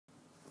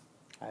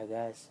Alright,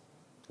 guys,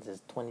 this is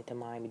 2010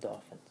 Miami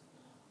Dolphins.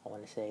 I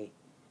want to say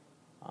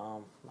I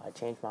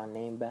changed my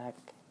name back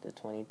to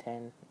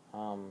 2010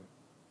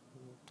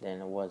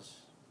 than it was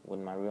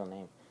with my real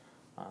name.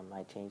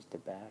 I changed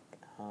it back.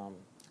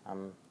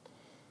 I'm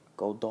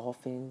Go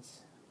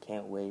Dolphins.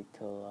 Can't wait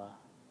till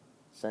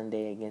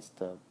Sunday against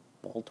the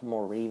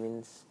Baltimore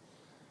Ravens.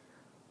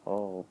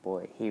 Oh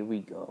boy, here we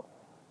go.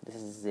 This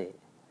is it.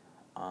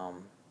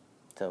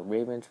 The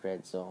Ravens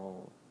red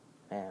zone.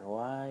 Man,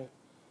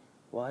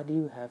 why do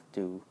you have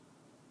to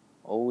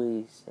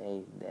always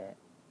say that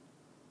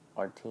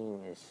our team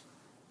is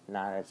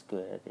not as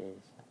good as it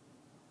is?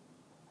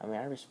 I mean,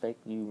 I respect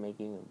you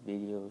making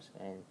videos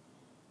and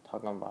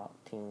talking about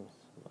teams,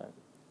 but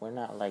we're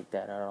not like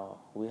that at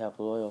all. We have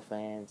loyal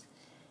fans,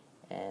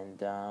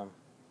 and I'm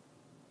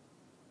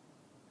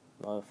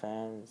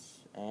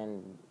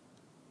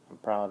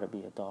proud to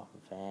be a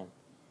Dolphin fan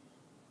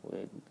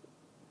with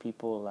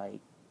people like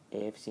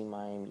AFC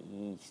Miami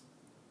East,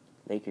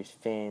 Lakers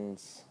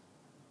fans,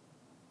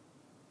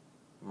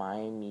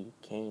 Miami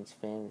Canes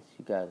fans.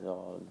 You guys are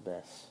all the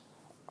best.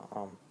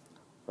 What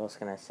else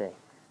can I say?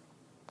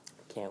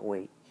 Can't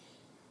wait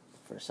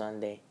for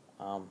Sunday.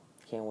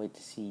 Can't wait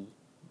to see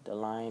the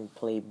line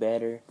play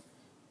better.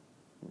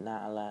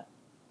 Not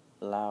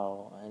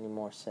allow any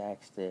more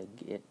sacks to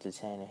get to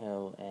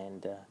Tannehill,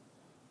 and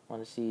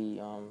want to see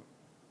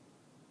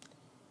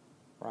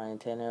Ryan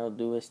Tannehill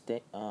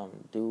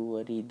do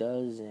what he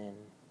does, and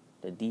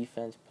the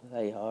defense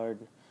play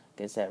hard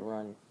against that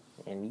run.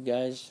 And you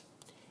guys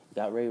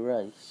got Ray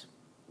Rice,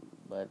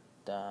 but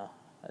I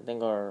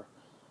think our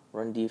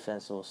run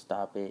defense will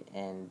stop it,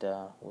 and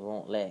we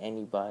won't let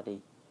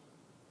anybody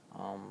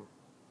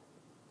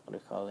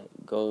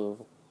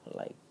go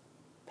like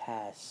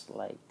pass,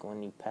 like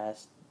when you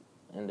pass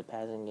in the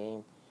passing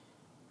game,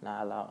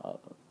 not allow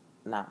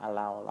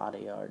a lot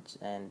of yards.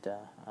 And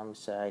I'm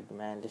excited,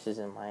 man. This is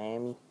in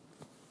Miami.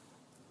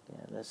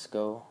 Yeah, let's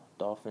go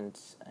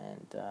Dolphins.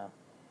 And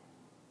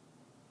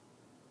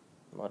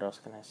what else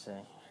can I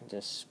say?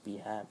 Just be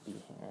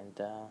happy, and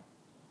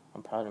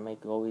I'm proud to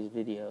make always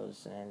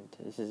videos, and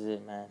this is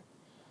it, man.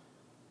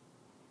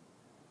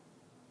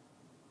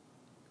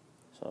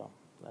 So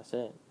that's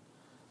it.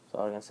 That's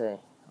all I can say.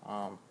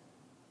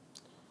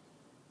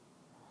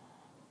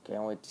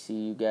 Can't wait to see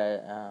you guys.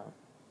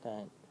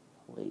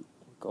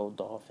 Go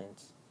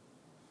Dolphins.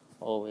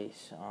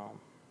 Always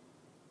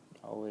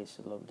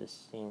love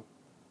this team.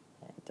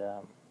 And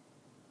so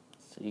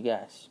you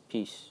guys,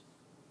 peace.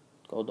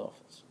 Go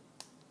Dolphins.